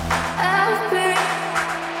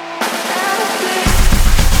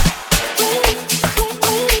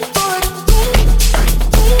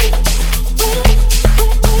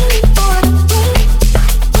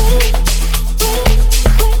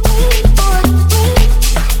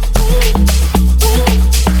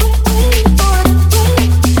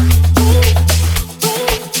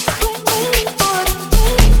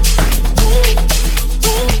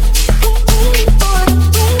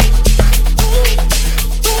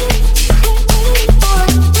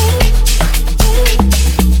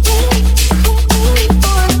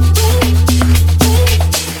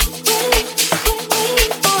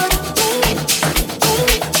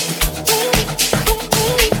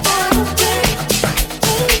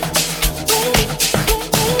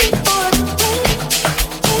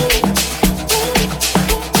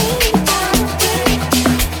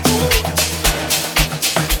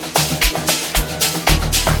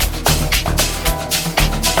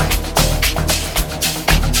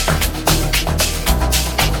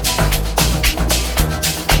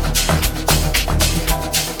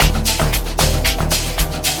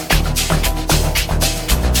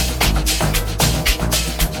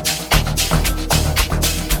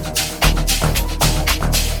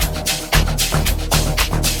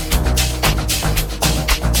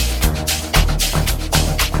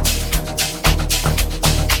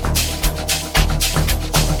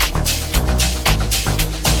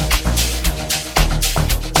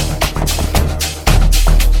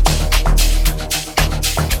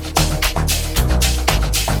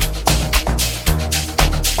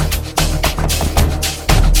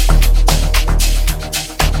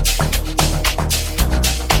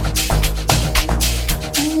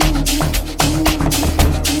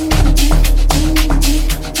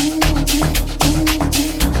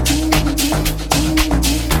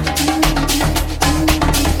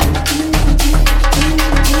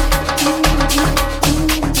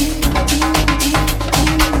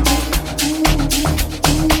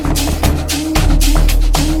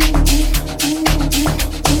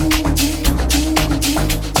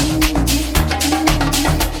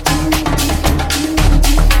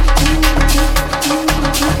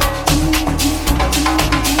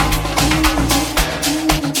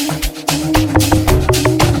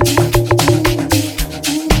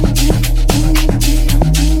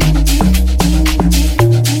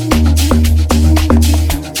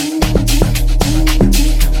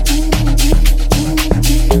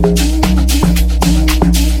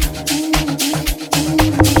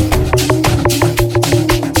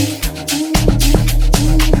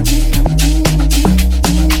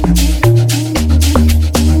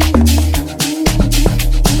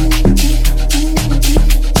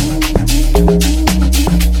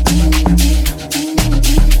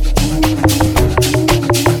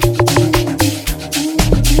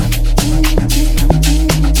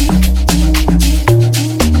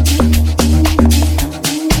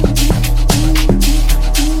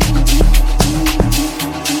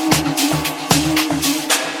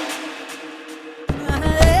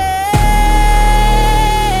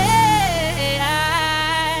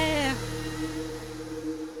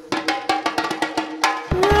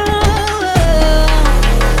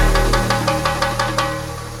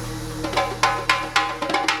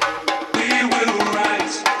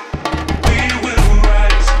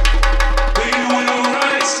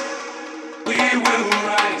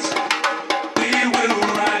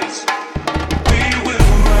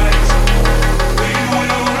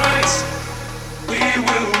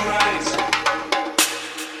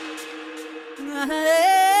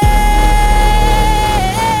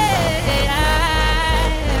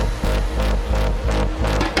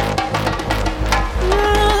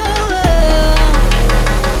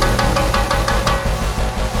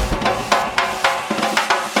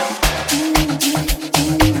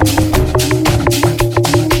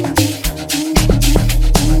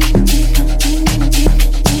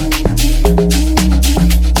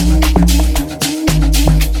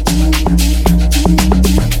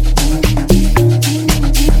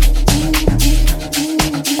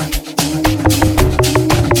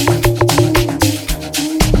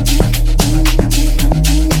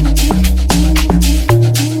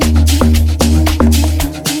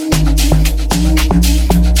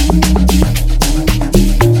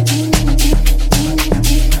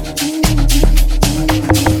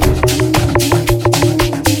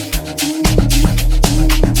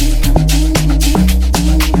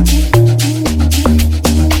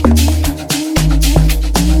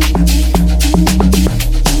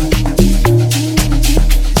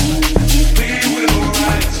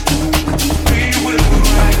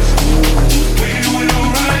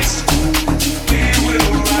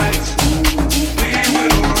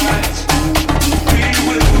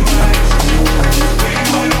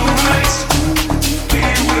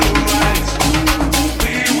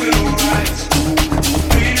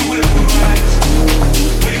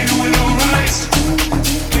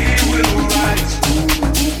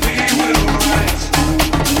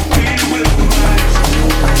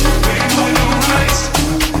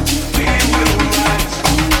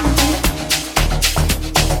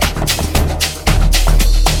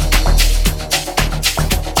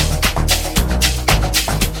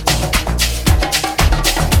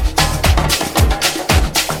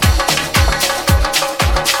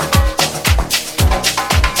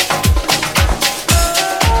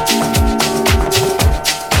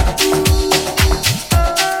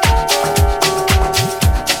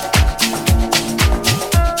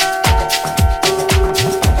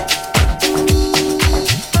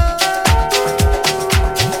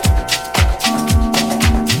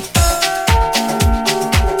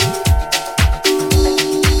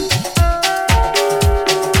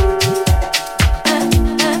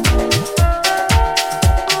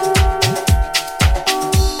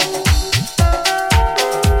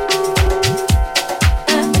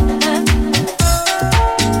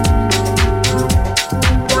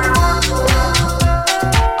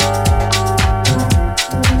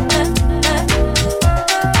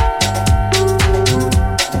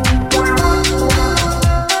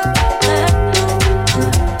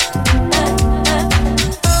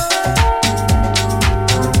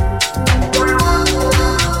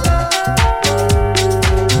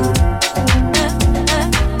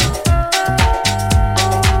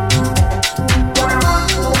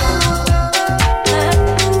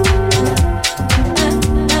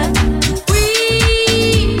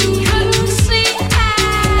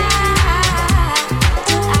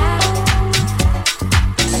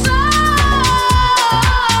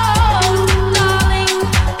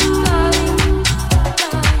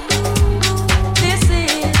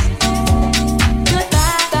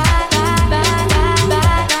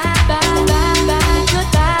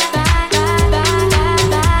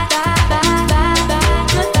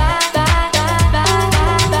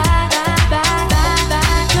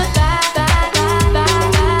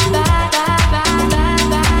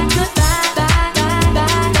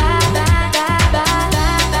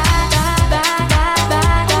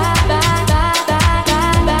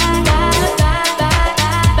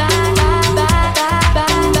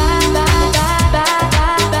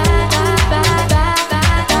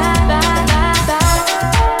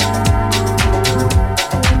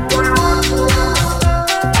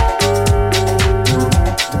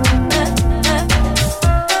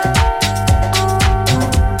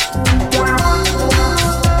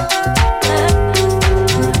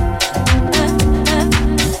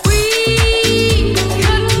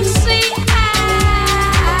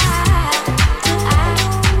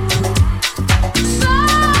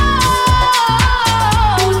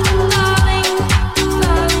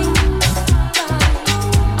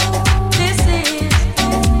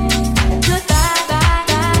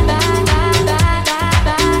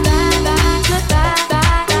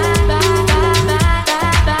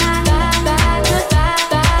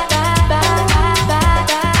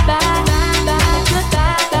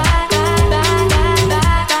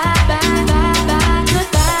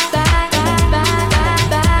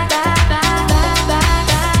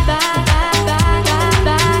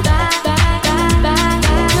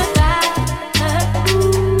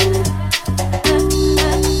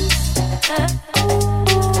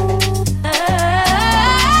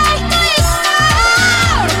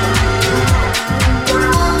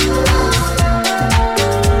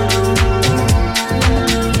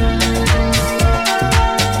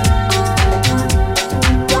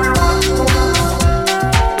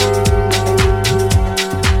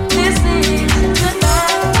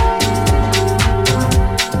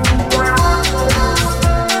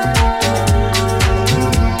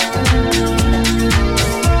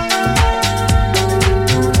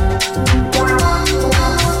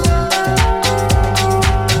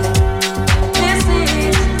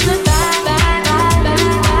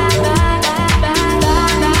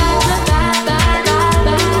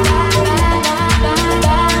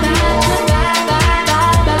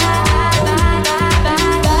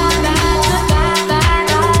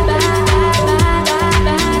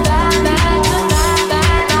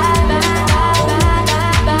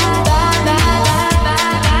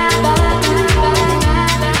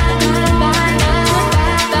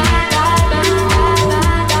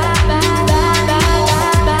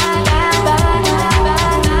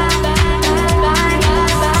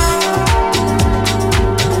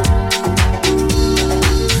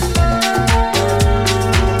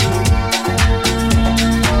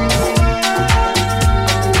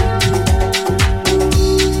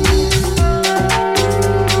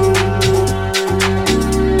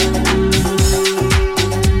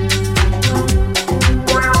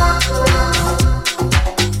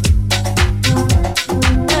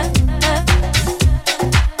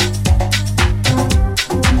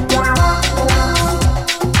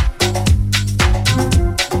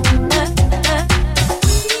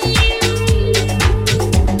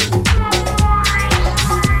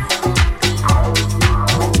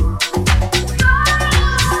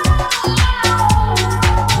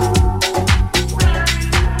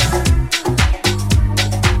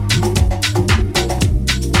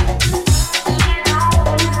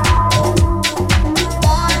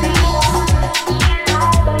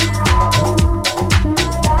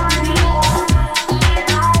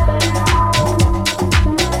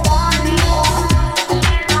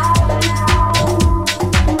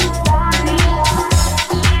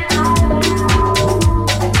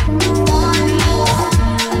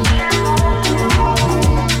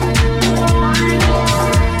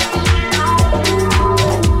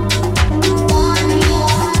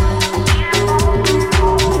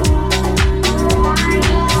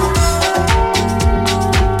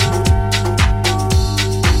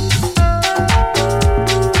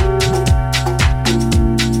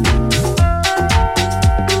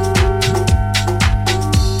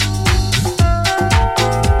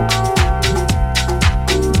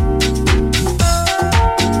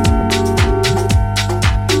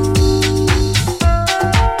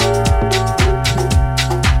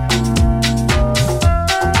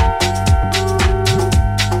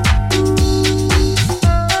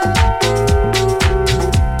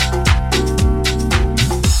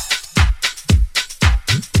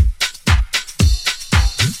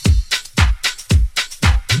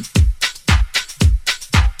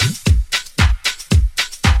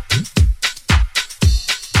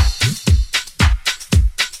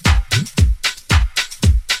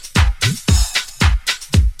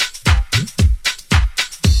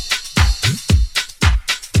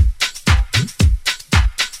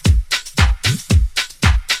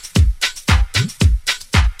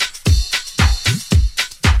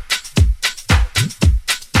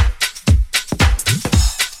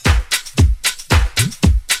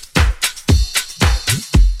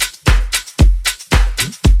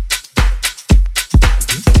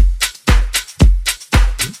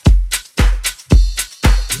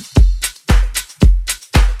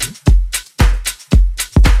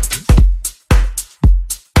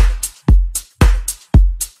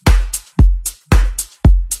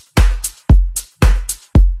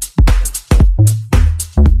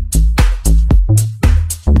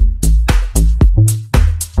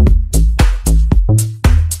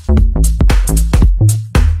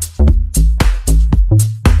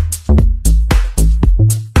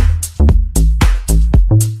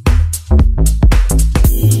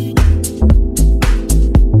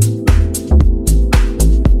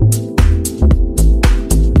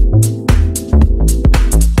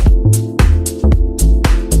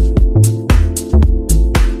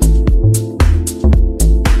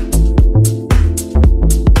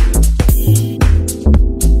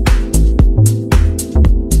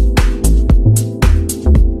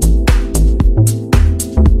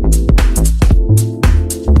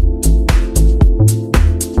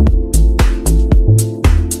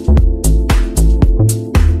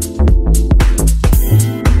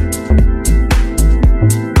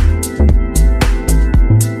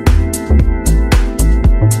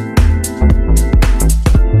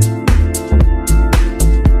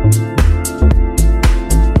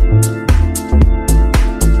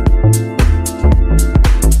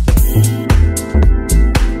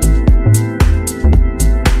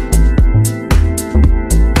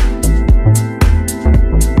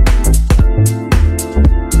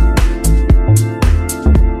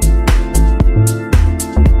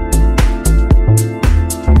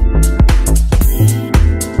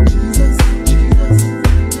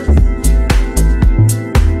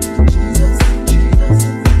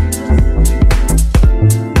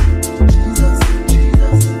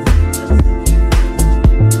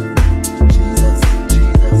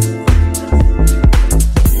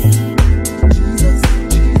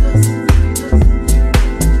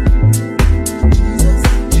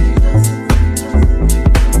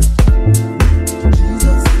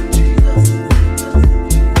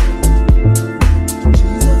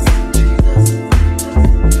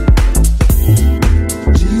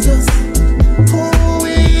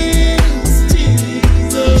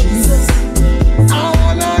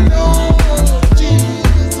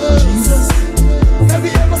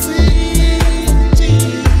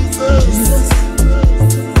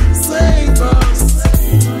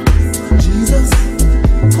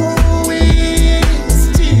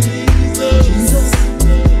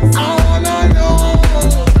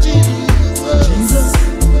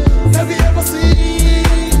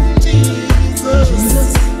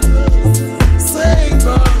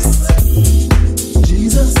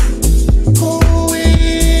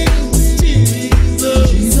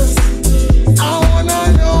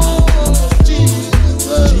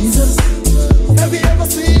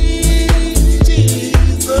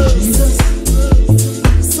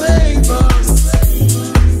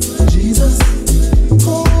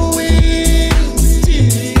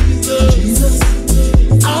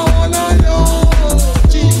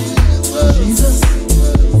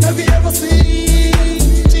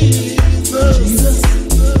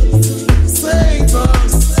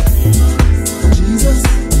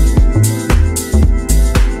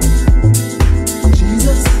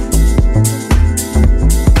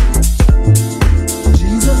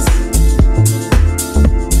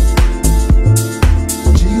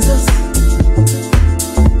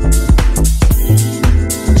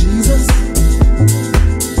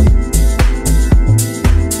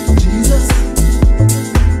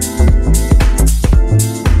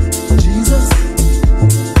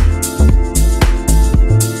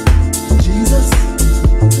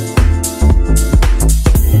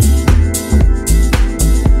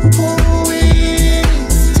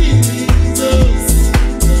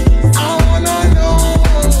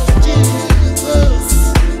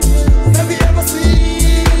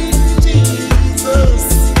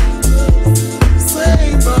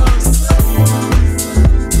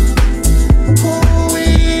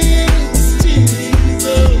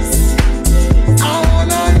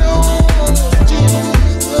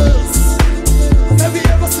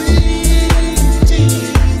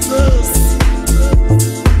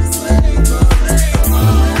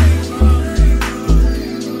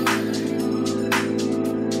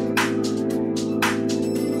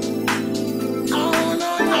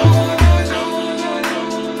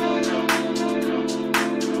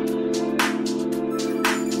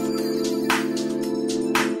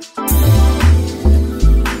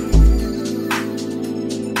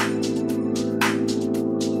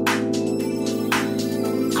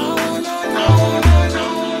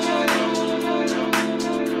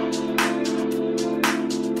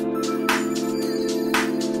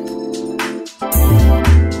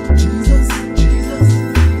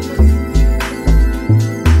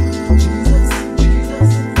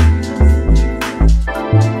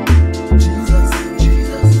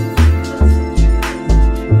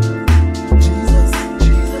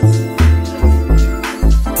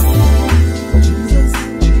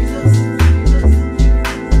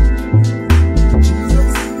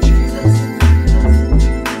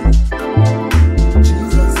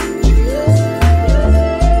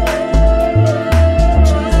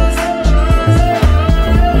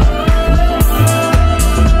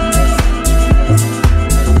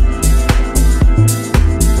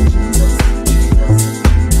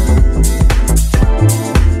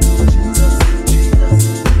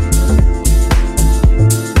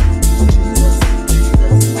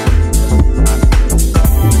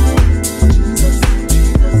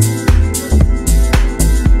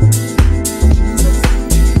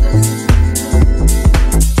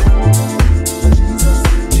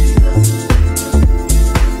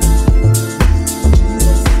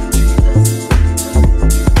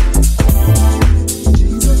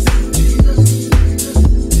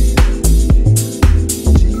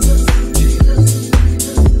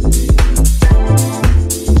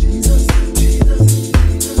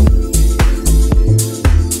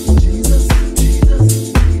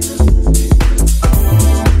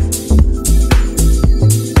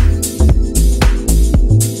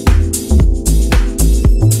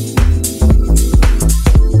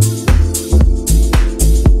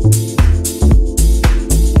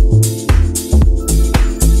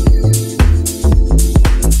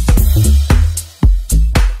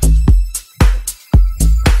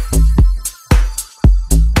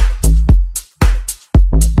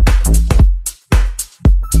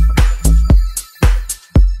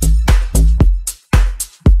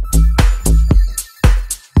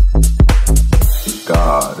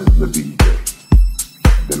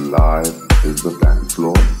 is the dance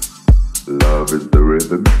floor, love is the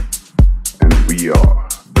rhythm, and we are